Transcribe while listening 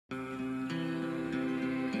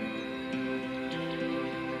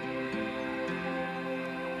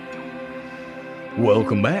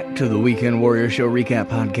Welcome back to the Weekend Warrior Show recap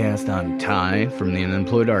podcast. I'm Ty from the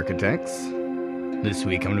Unemployed Architects. This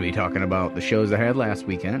week I'm going to be talking about the shows I had last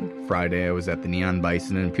weekend. Friday I was at the Neon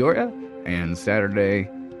Bison in Peoria, and Saturday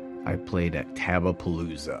I played at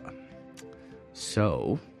Tabapalooza.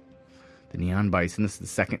 So, the Neon Bison, this is the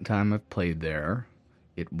second time I've played there.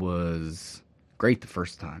 It was great the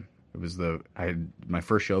first time. I had my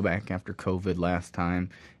first show back after COVID last time,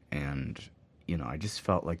 and I just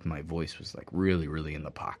felt like my voice was like really, really in the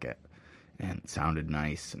pocket, and it sounded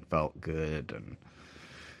nice and felt good. And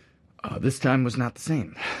this time was not the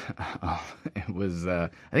same. It was, I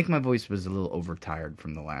think my voice was a little overtired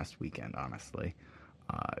from the last weekend, honestly.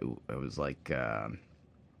 It was like, I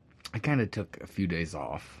kind of took a few days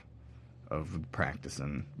off of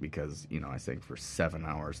practicing because, I sang for 7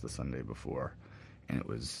 hours the Sunday before, and I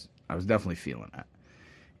was definitely feeling it.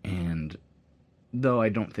 And though I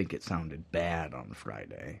don't think it sounded bad on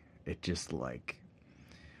Friday, it just,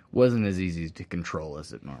 wasn't as easy to control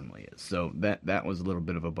as it normally is. So that was a little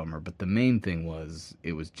bit of a bummer. But the main thing was,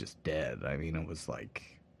 it was just dead. I mean, it was,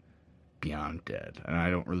 beyond dead. And I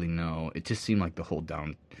don't really know. It just seemed like the whole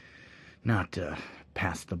not to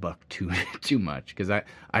pass the buck too much. Because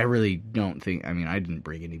I really don't think, I didn't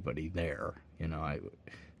bring anybody there. I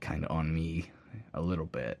kind of on me a little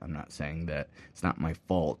bit. I'm not saying that it's not my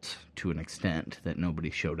fault to an extent that nobody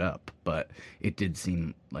showed up, but it did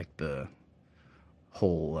seem like the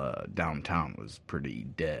whole downtown was pretty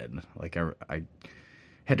dead. I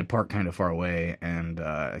had to park kind of far away, and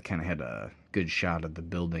I kind of had a good shot of the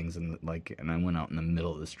buildings, and I went out in the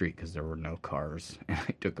middle of the street because there were no cars, and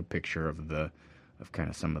I took a picture of kind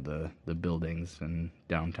of some of the buildings in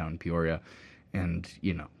downtown Peoria, and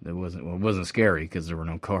it wasn't scary because there were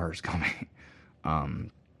no cars coming.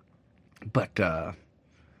 But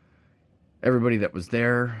everybody that was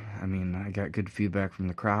there, I got good feedback from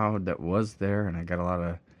the crowd that was there, and I got a lot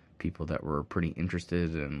of people that were pretty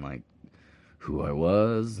interested in, who I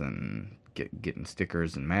was, and getting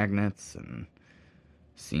stickers and magnets, and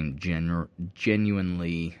seemed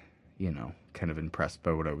genuinely, kind of impressed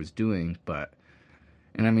by what I was doing.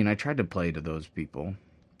 And I tried to play to those people.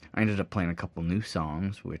 I ended up playing a couple new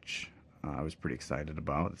songs, which I was pretty excited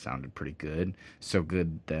about. It sounded pretty good. So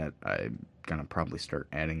good that I'm going to probably start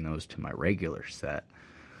adding those to my regular set.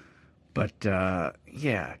 But,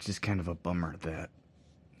 yeah, just kind of a bummer that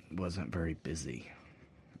wasn't very busy.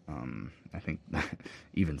 I think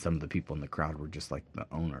even some of the people in the crowd were just like the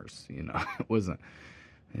owners,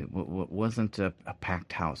 It wasn't a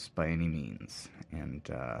packed house by any means. And,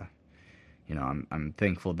 I'm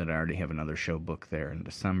thankful that I already have another show booked there in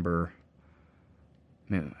December.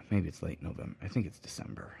 Maybe it's late November. I think it's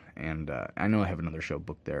December. And I know I have another show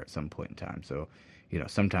booked there at some point in time. So,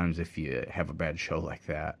 sometimes if you have a bad show like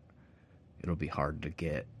that, it'll be hard to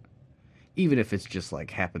get. Even if it's just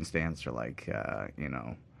happenstance or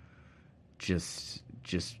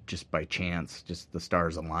just by chance, just the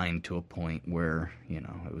stars aligned to a point where,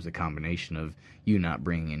 it was a combination of you not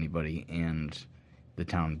bringing anybody and the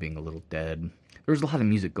town being a little dead. There was a lot of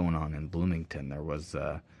music going on in Bloomington. There was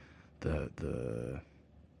the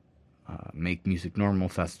Make Music Normal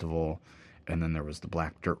Festival, and then there was the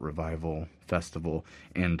Black Dirt Revival Festival,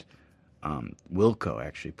 and Wilco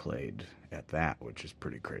actually played at that, which is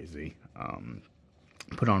pretty crazy.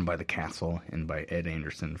 Put on by the Castle and by Ed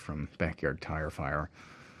Anderson from Backyard Tire Fire.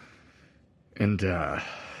 And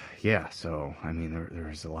yeah, so there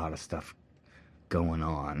was a lot of stuff going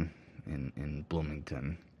on in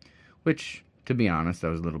Bloomington, which, to be honest, I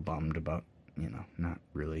was a little bummed about, not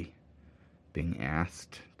really being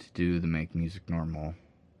asked to do the Make Music Normal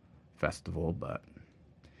Festival, but,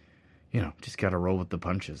 just gotta roll with the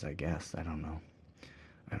punches, I guess. I don't know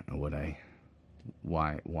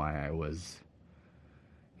why I was,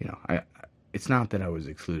 it's not that I was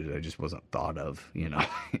excluded, I just wasn't thought of,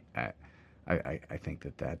 I think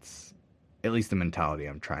that's at least the mentality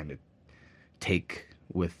I'm trying to take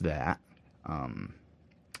with that.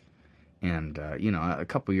 A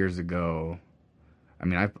couple years ago,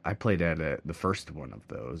 I played at the first one of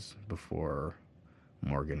those before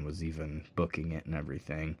Morgan was even booking it and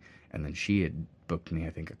everything. And then she had booked me, I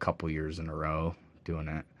think, a couple years in a row doing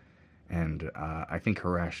it. And I think her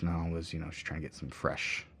rationale was, she's trying to get some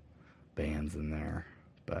fresh bands in there.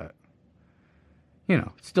 But,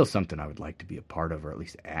 it's still something I would like to be a part of, or at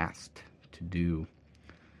least asked to do.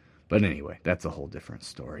 But anyway, that's a whole different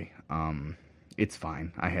story. It's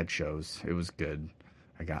fine. I had shows. It was good.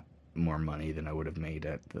 I got more money than I would have made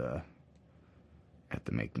at the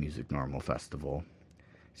Make Music Normal Festival.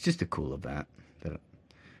 It's just a cool event.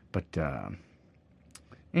 But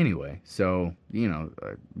anyway, so,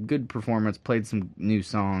 good performance. Played some new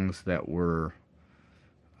songs that were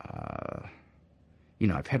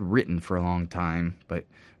I've had written for a long time, but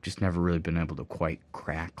just never really been able to quite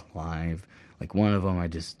crack live. Like one of them,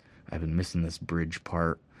 I've been missing this bridge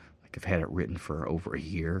part. Like I've had it written for over a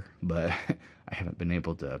year, but I haven't been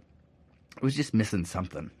able to. I was just missing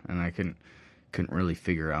something, and I couldn't really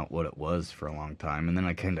figure out what it was for a long time. And then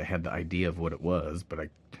I kind of had the idea of what it was, but I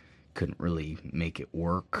couldn't really make it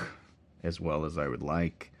work as well as I would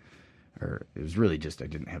like. Or it was really just I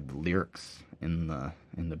didn't have the lyrics in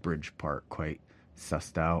the bridge part quite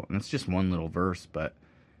sussed out. And it's just one little verse, but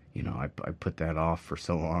I put that off for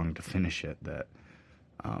so long to finish it that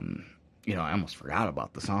I almost forgot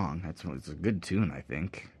about the song. It's a good tune, I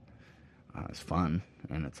think. It's fun,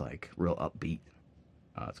 and it's like real upbeat.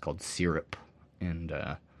 It's called Syrup, and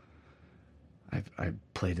I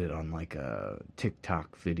played it on like a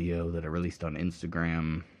TikTok video that I released on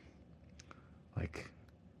Instagram, like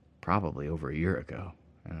probably over a year ago.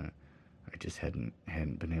 I just hadn't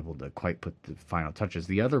been able to quite put the final touches.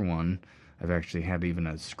 The other one, I've actually had even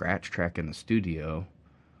a scratch track in the studio,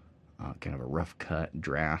 kind of a rough cut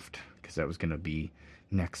draft, because that was going to be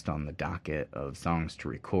next on the docket of songs to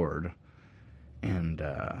record. And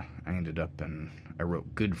I ended up I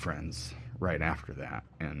wrote Good Friends right after that,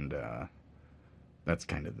 and that's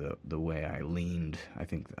kind of the way I leaned. I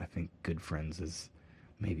think Good Friends is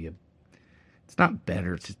maybe it's not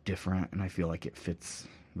better, it's just different, and I feel like it fits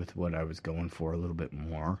with what I was going for a little bit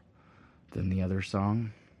more than the other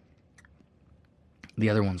song. The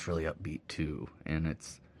other one's really upbeat too, and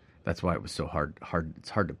that's why it was so hard. It's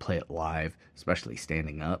hard to play it live, especially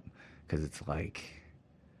standing up, because it's like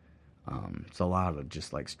it's a lot of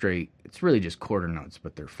just like straight. It's really just quarter notes,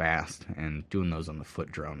 but they're fast, and doing those on the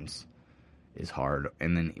foot drums is hard.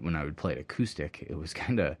 And then when I would play it acoustic, it was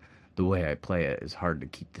kind of the way I play it is hard to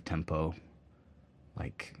keep the tempo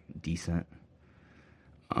like decent,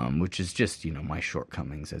 which is just my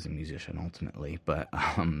shortcomings as a musician ultimately. But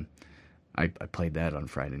I played that on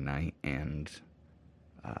Friday night, and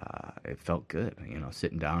it felt good,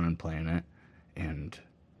 sitting down and playing it, and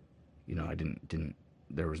I didn't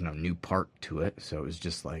there was no new part to it, so it was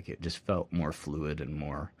just like it just felt more fluid and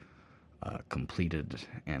more completed,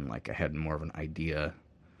 and like I had more of an idea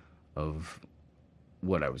of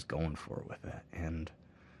what I was going for with it. And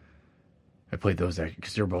I played those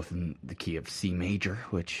because they're both in the key of C major,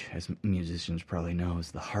 which, as musicians probably know,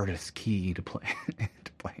 is the hardest key to play.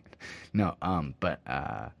 No, but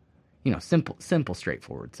simple,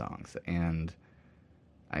 straightforward songs, and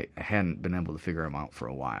I hadn't been able to figure them out for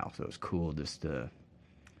a while, so it was cool just to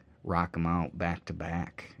rock them out back to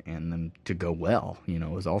back, and then to go well. It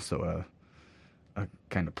was also a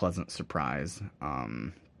kind of pleasant surprise,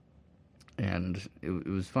 and it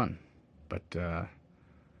was fun. But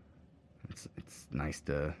it's nice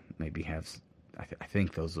to maybe have. I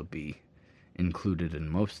think those will be included in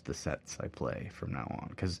most of the sets I play from now on,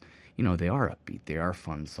 because they are upbeat, they are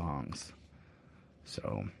fun songs.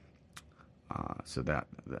 So that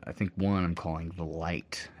I think one I'm calling The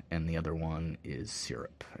Light, and the other one is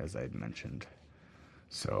Syrup, as I had mentioned.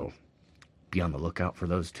 So be on the lookout for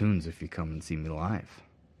those tunes if you come and see me live.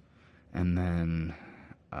 And then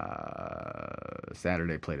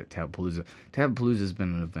Saturday played at Tabapalooza. Tabapalooza's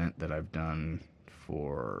been an event that I've done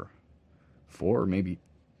for 4, maybe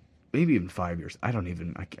even 5 years.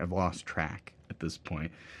 I've lost track at this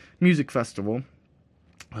point. Music festival.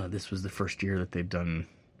 This was the first year that they've done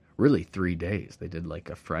really 3 days. They did like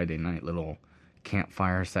a Friday night little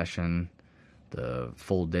campfire session, the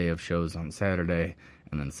full day of shows on Saturday,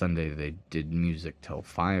 and then Sunday they did music till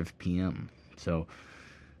 5 p.m. So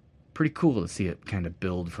pretty cool to see it kind of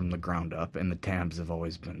build from the ground up, and the Tabs have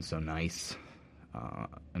always been so nice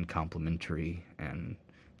and complimentary and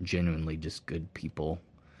genuinely just good people.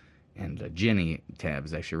 And Jenny Tab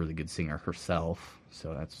is actually a really good singer herself,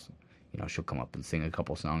 so that's, she'll come up and sing a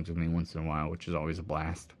couple songs with me once in a while, which is always a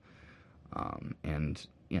blast. And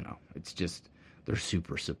it's just, they're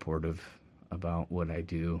super supportive about what I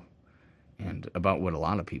do and about what a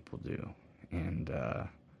lot of people do. And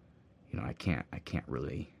I can't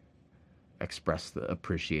really express the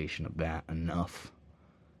appreciation of that enough,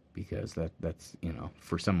 because that's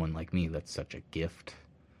for someone like me, that's such a gift.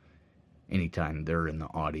 Anytime they're in the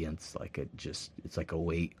audience, like it's like a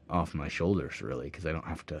weight off my shoulders, really, because I don't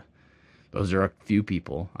have to. Those are a few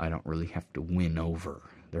people I don't really have to win over.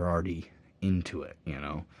 They're already into it,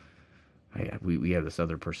 We have this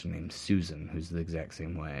other person named Susan who's the exact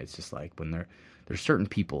same way. It's just like when there's certain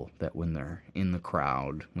people that when they're in the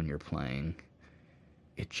crowd when you're playing,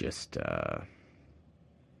 it just they're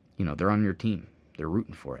on your team. They're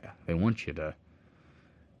rooting for you. They want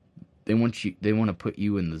to put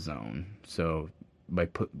you in the zone. So by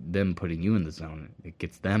them putting you in the zone, it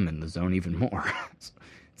gets them in the zone even more. It's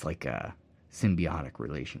like a symbiotic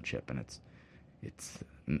relationship, and it's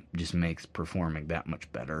just makes performing that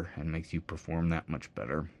much better and makes you perform that much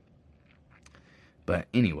better. But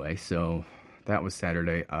anyway, so that was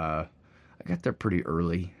Saturday. I got there pretty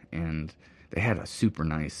early, and they had a super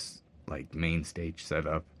nice like main stage set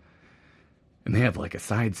up. And they have like a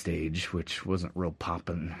side stage, which wasn't real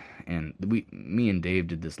poppin'. And me and Dave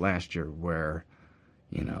did this last year where,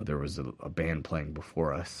 there was a band playing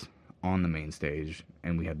before us on the main stage.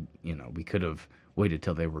 And we had, we could have waited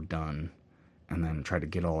till they were done and then tried to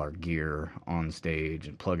get all our gear on stage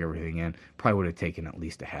and plug everything in. Probably would have taken at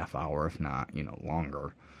least a half hour, if not,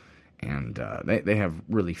 longer. And they have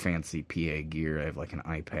really fancy PA gear. They have like an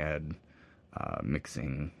iPad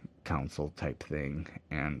mixing console type thing.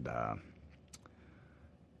 And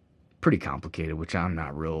pretty complicated, which I'm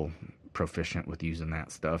not real proficient with using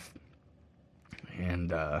that stuff.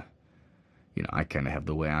 And, I kind of have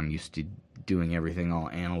the way I'm used to doing everything all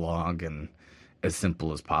analog and as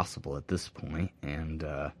simple as possible at this point. And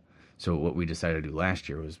so what we decided to do last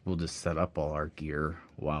year was we'll just set up all our gear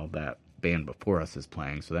while that band before us is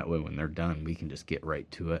playing. So that way when they're done, we can just get right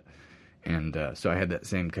to it. And so I had that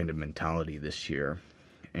same kind of mentality this year.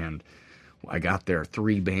 And I got there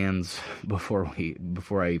 3 bands before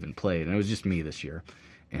I even played, and it was just me this year,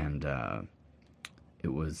 and it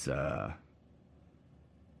was I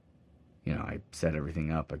set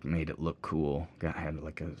everything up, I made it look cool, had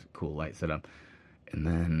like a cool light set up, and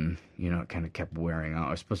then it kind of kept wearing out.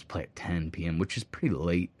 I was supposed to play at 10 p.m., which is pretty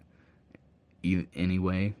late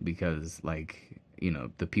anyway, because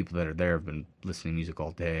the people that are there have been listening to music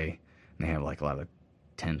all day, and they have like a lot of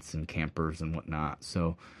tents and campers and whatnot,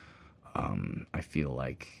 so I feel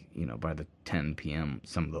like, by the 10 p.m.,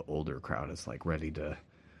 some of the older crowd is like ready to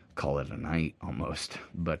call it a night almost.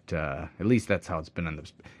 But at least that's how it's been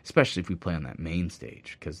especially if we play on that main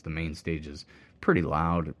stage, because the main stage is pretty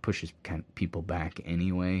loud. It pushes kind of people back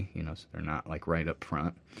anyway, so they're not like right up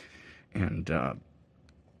front. And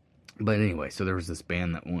but anyway, so there was this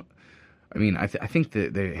band that I think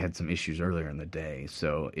that they had some issues earlier in the day,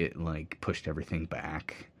 so it like pushed everything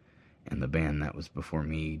back. And the band that was before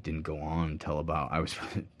me didn't go on till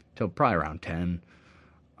probably around 10.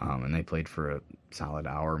 And they played for a solid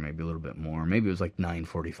hour, maybe a little bit more. Maybe it was like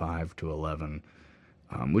 9:45 to 11,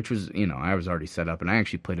 which was, I was already set up. And I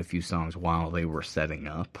actually played a few songs while they were setting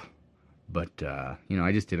up. But, I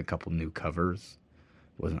just did a couple new covers.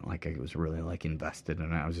 It wasn't like I was really like invested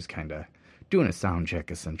in it. I was just kind of doing a sound check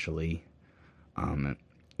essentially. And,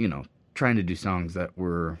 trying to do songs that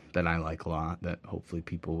I like a lot, that hopefully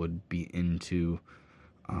people would be into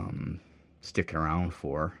sticking around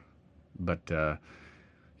for. But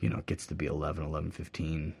it gets to be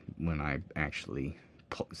 11:15 when I actually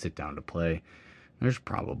sit down to play. There's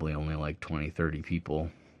probably only like 20-30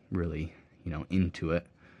 people really into it,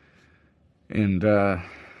 and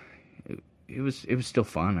it was still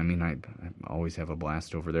fun. I always have a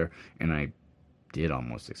blast over there, and I did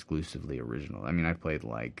almost exclusively original. I played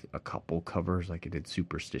like a couple covers, like I did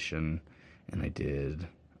Superstition, and I did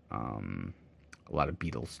a lot of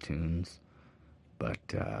Beatles tunes, but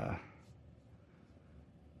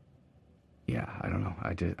yeah, I don't know.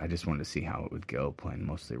 I just wanted to see how it would go playing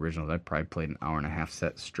mostly originals. I probably played an hour and a half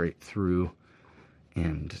set straight through,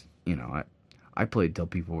 and I played till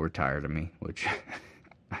people were tired of me, which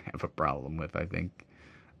I have a problem with. I think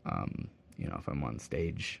if I'm on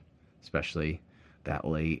stage, especially that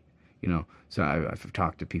late, so I've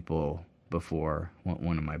talked to people before.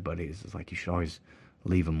 One of my buddies is like, you should always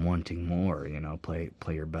leave them wanting more, play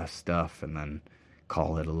your best stuff and then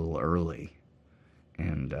call it a little early.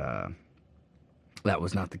 And that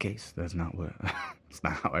was not the case. That's not it's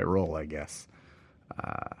not how I roll, I guess.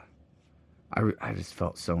 I just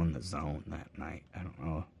felt so in the zone that night. I don't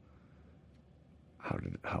know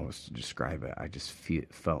how else to describe it. I just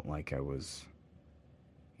felt like I was,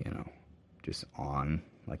 just on.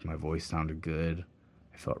 Like my voice sounded good.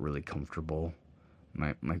 I felt really comfortable.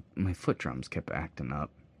 My foot drums kept acting up.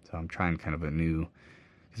 So I'm trying kind of a new,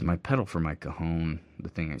 because my pedal for my cajon, the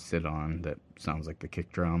thing I sit on that sounds like the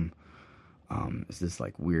kick drum, is this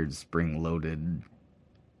like weird spring-loaded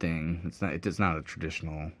thing. It's not a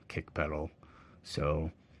traditional kick pedal.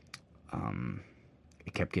 So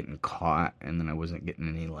it kept getting caught, and then I wasn't getting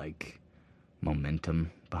any like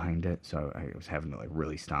momentum behind it, so I was having to like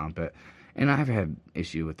really stomp it. And I've had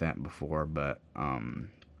issue with that before, but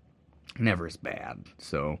never as bad.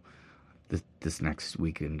 So this next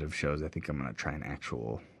weekend of shows, I think I'm gonna try an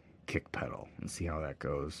actual kick pedal and see how that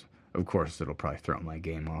goes. Of course, it'll probably throw my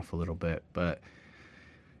game off a little bit, but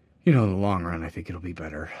in the long run, I think it'll be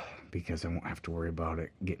better because I won't have to worry about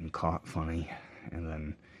it getting caught funny. And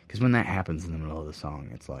then, because when that happens in the middle of the song,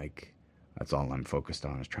 it's like, that's all I'm focused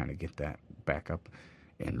on is trying to get that back up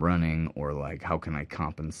and running, or like, how can I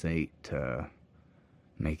compensate to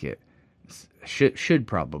make it, should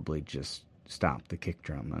probably just stop the kick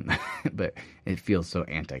drum. But it feels so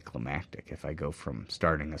anticlimactic if I go from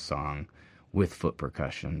starting a song with foot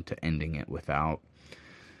percussion to ending it without.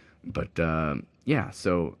 But yeah,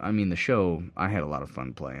 so I mean, the show, I had a lot of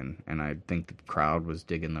fun playing, and I think the crowd was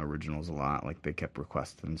digging the originals a lot. Like, they kept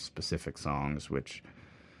requesting specific songs, which,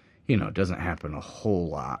 doesn't happen a whole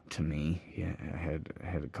lot to me. Yeah, I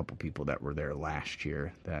had a couple people that were there last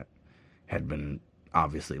year that had been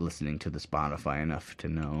obviously listening to the Spotify enough to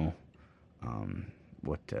know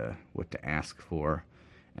what to ask for,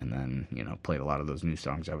 and then played a lot of those new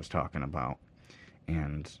songs I was talking about,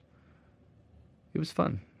 and it was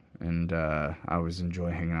fun. And I always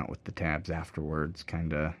enjoy hanging out with the Tabs afterwards,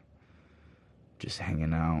 kind of just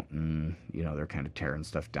hanging out, and they're kind of tearing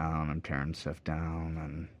stuff down, I'm tearing stuff down,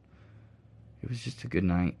 and it was just a good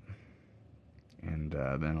night. And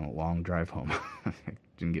then a long drive home. I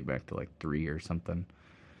didn't get back till like 3 or something.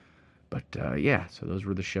 But yeah, so those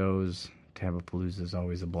were the shows. Tabapalooza is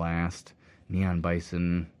always a blast. Neon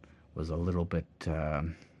Bison was a little bit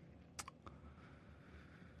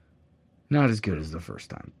not as good as the first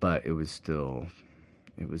time, but it was still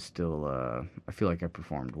I feel like I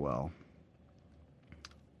performed well,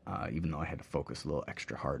 even though I had to focus a little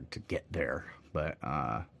extra hard to get there. But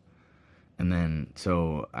and then,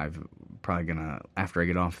 so I've probably gonna, after I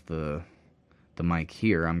get off the mic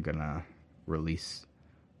here, I'm gonna release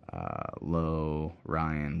Low,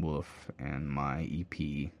 Ryan, Wolf, and my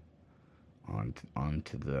EP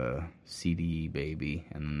onto the CD baby,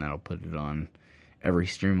 and then that'll put it on every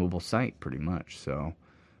streamable site pretty much. So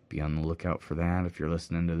be on the lookout for that if you're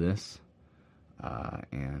listening to this.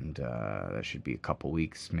 And that should be a couple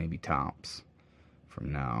weeks, maybe tops,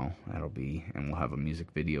 from now. That'll be, and we'll have a music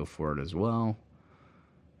video for it as well,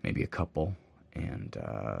 maybe a couple. And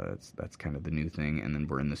that's kind of the new thing. And then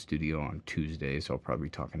we're in the studio on Tuesday, so I'll probably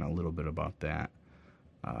be talking a little bit about that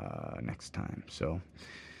next time. So,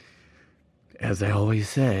 as I always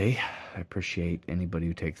say, I appreciate anybody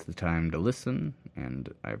who takes the time to listen,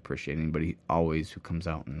 and I appreciate anybody always who comes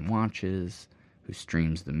out and watches, who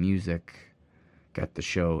streams the music. Got the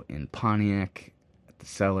show in Pontiac at the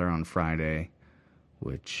Cellar on Friday,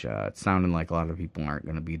 which it sounded like a lot of people aren't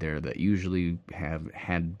going to be there that usually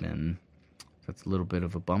had been. That's a little bit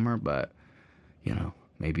of a bummer, but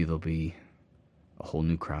maybe there'll be a whole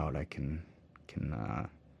new crowd I can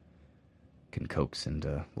coax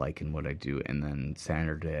into liking what I do. And then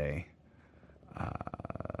Saturday,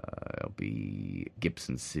 it'll be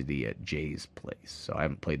Gibson City at Jay's place. So I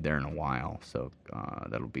haven't played there in a while, so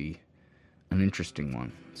that'll be an interesting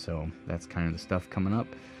one. So that's kind of the stuff coming up.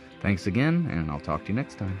 Thanks again, and I'll talk to you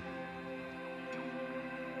next time.